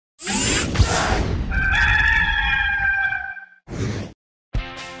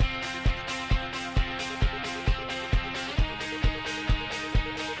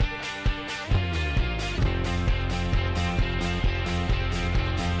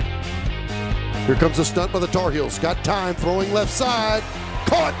Here comes a stunt by the Tar Heels. Got time, throwing left side.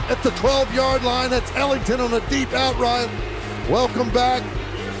 Caught at the 12-yard line. That's Ellington on a deep out right. Welcome back.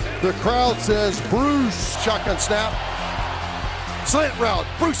 The crowd says Bruce. Shotgun snap. Slant route.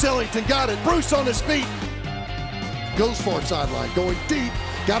 Bruce Ellington got it. Bruce on his feet. Goes far sideline. Going deep.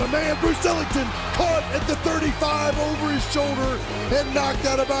 Got a man. Bruce Ellington caught at the 35 over his shoulder and knocked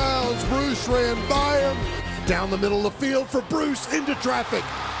out of bounds. Bruce ran by him. Down the middle of the field for Bruce into traffic.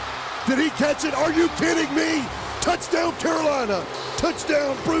 Did he catch it? Are you kidding me? Touchdown Carolina.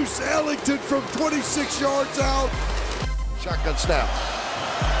 Touchdown Bruce Ellington from 26 yards out. Shotgun snap.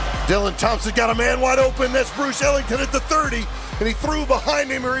 Dylan Thompson got a man wide open. That's Bruce Ellington at the 30. And he threw behind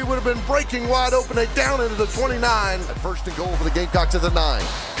him or he would have been breaking wide open. They down into the 29. At first and goal for the Gamecocks at the 9.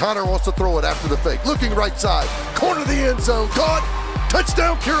 Connor wants to throw it after the fake. Looking right side. Corner of the end zone. Caught.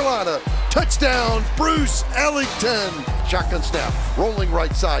 Touchdown Carolina. Touchdown Bruce Ellington. Shotgun snap. Rolling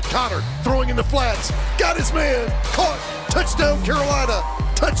right side. Connor throwing in the flats. Got his man. Caught. Touchdown Carolina.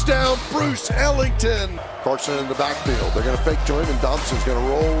 Touchdown Bruce Ellington. Carson in the backfield. They're going to fake to him and Thompson's going to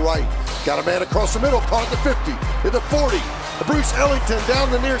roll right. Got a man across the middle. Caught at the 50. At the 40. Bruce Ellington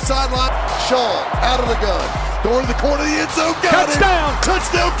down the near sideline. Shaw out of the gun. Going to the corner of the end zone. Got it. Touchdown.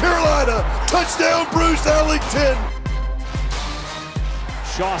 Touchdown Carolina. Touchdown Bruce Ellington.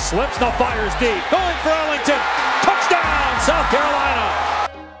 Shaw slips, now fires deep. Going for Ellington. Touchdown, South Carolina.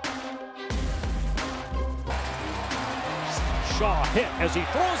 Shaw hit as he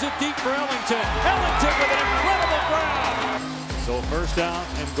throws it deep for Ellington. Ellington with an incredible grab. So first down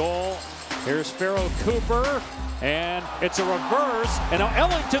and goal. Here's Pharaoh Cooper. And it's a reverse. And now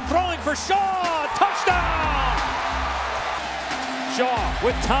Ellington throwing for Shaw. Touchdown! Shaw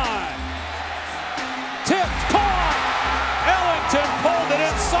with time. Tipped, caught. Ellington pulls.